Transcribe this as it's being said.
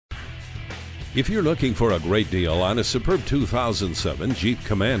If you're looking for a great deal on a superb 2007 Jeep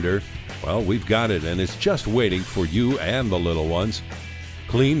Commander, well, we've got it, and it's just waiting for you and the little ones.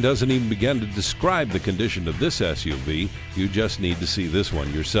 Clean doesn't even begin to describe the condition of this SUV. You just need to see this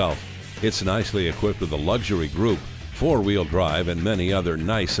one yourself. It's nicely equipped with a luxury group, four-wheel drive, and many other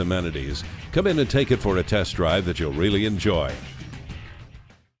nice amenities. Come in and take it for a test drive that you'll really enjoy.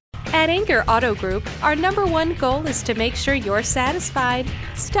 At Anchor Auto Group, our #1 goal is to make sure you're satisfied.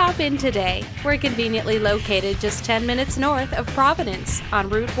 Stop in today. We're conveniently located just 10 minutes north of Providence on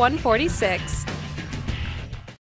Route 146.